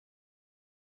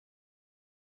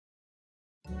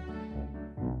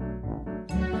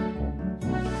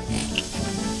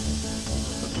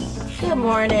Good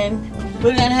morning.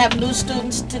 We're going to have new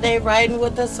students today riding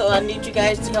with us, so I need you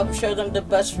guys to help show them the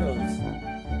bus rules.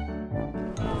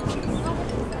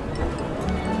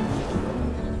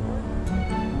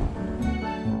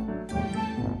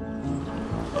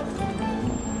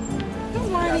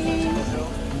 Good morning.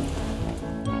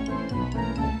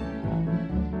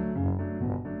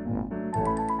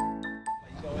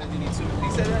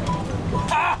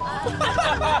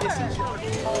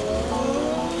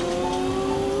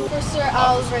 For Sir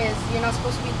Alvarez, you're not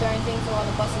supposed to be throwing things while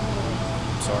the bus is moving.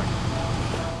 Sorry.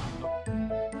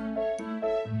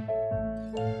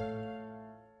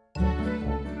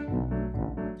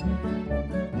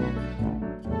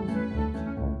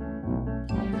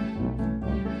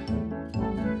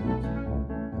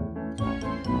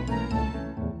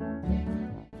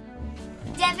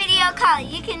 Deputy O'Connell,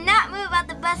 you cannot move while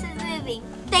the bus is moving.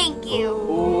 Thank you.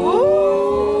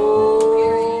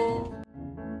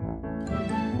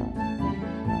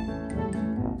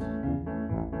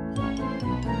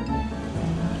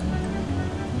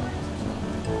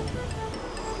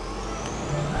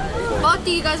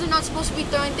 Bucky, you guys are not supposed to be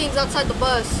throwing things outside the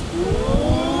bus.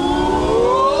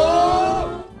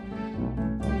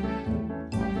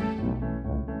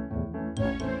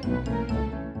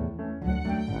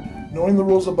 Knowing the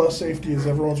rules of bus safety is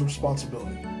everyone's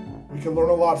responsibility. We can learn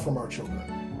a lot from our children.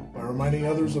 By reminding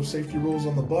others of safety rules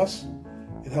on the bus,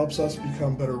 it helps us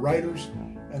become better riders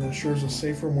and ensures a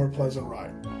safer, more pleasant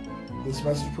ride. This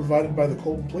message is provided by the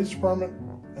Colton Police Department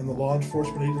and the law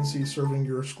enforcement agencies serving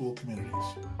your school communities.